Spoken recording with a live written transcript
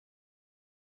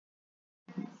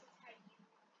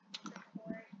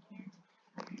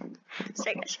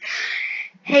So guys,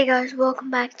 hey guys,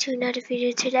 welcome back to another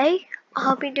video. Today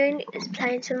I'll be doing is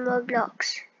playing some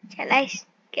Roblox. Okay, let's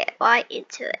get right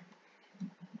into it.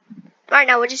 Right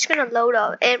now we're just gonna load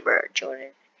up Amber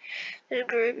Jordan to the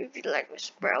group. If you like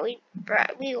this,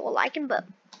 we will like him, but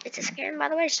it's a scam by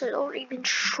the way, so don't even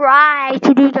try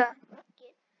to do that.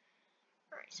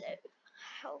 Alright, so I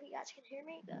hope you guys can hear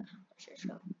me. But let's just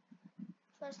go.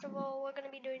 First of all, we're gonna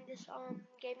be doing this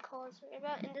game called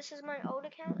about, and this is my old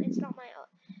account. It's not my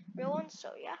real one,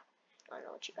 so yeah. I don't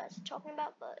know what you guys are talking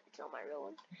about, but it's not my real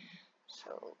one.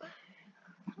 So,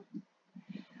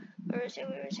 where is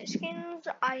it? Skins.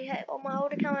 I have on my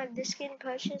old account. I have this skin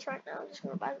purchased right now. I'm just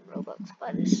gonna buy some Robux.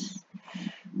 Buy this.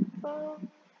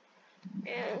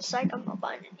 Yeah, it's like I'm not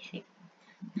buying anything.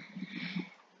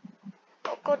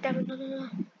 Oh god damn it! No.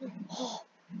 Oh,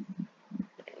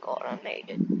 thank God I made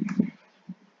it.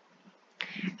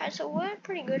 Alright, so we're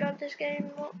pretty good at this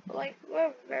game. Like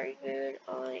we're very good.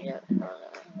 Yeah.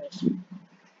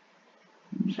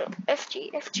 So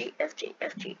FG.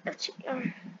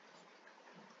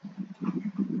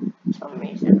 For some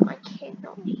reason I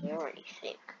cannot hear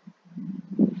anything.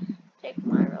 Take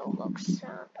my Roblox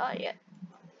sound. Oh yeah.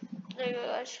 There you go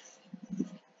guys.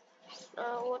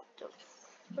 What the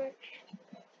frick?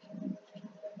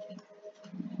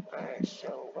 Alright,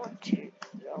 so 1, 2,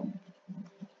 no.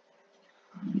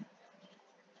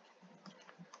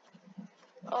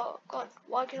 Oh god,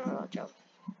 why can I not jump?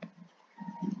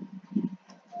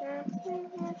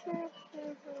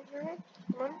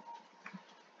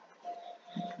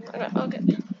 Okay.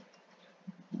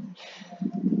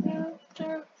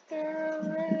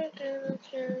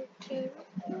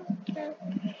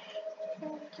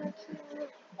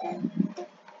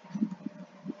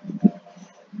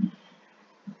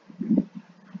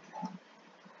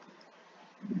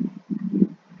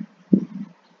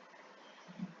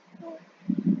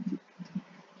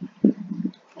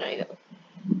 There you go.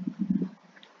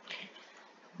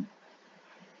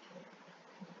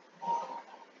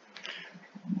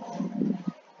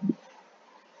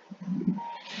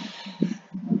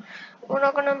 We're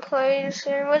not gonna play this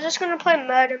game. We're just gonna play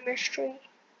murder mystery.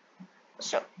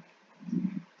 So.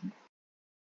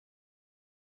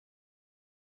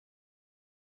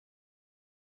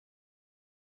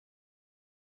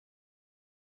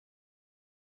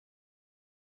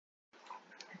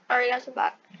 Alright guys, I'm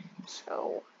back.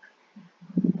 So,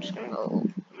 I'm just gonna go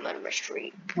murder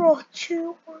mystery. Bro,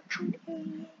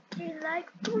 288 like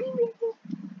 3 minutes.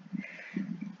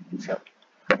 So,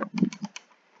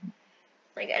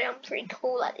 like I'm pretty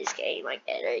cool at this game. Like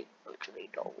I literally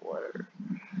don't work.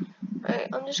 Alright,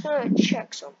 I'm just gonna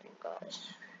check something,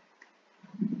 guys.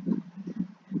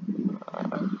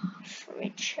 Let me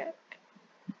check.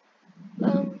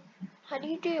 How do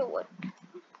you do your work?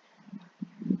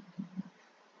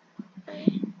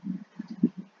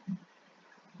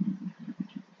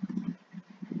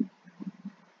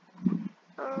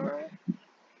 Alright.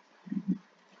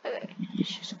 Okay,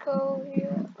 let's just go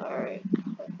here. Alright.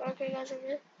 Okay, guys,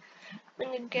 I'm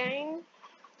in the game.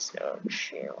 So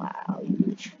chill out. You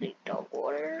literally dog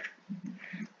water.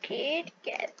 Kid,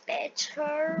 get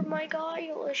better, my guy.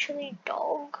 You literally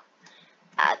dog.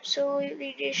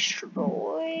 Absolutely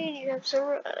destroyed. You have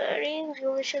zero earnings.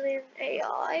 You're literally an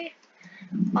AI.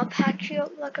 I'll pack you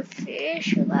up like a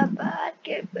fish. You're that bad.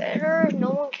 Get better. No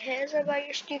one cares about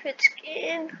your stupid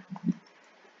skin.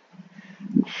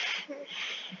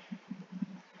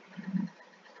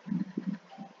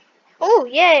 Oh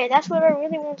yeah, that's what I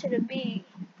really wanted to be.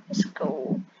 Let's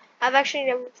go. I've actually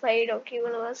never played OK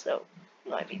one of us, so it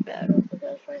might be better. But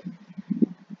that's fine.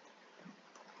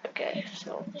 Okay,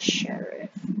 so the sheriff.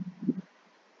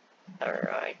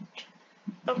 Alright.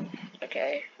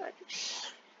 Okay.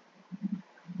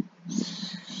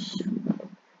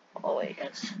 Oh wait,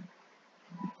 that's.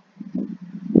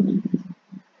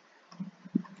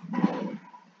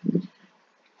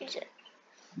 Is it?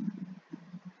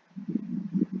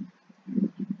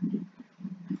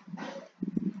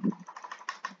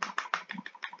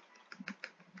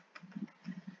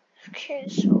 Okay,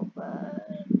 so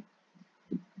bad.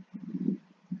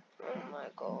 Oh my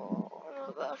god. Oh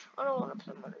my gosh. I don't want to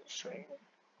play Murder Mystery.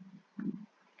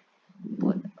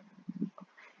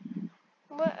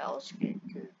 What else can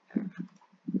you do there?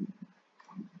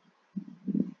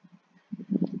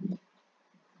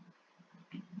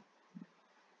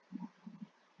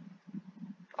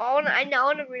 I want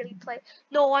to really play.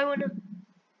 No, I want to.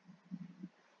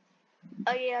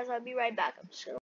 Oh yes, I'll be right back. I'm just gonna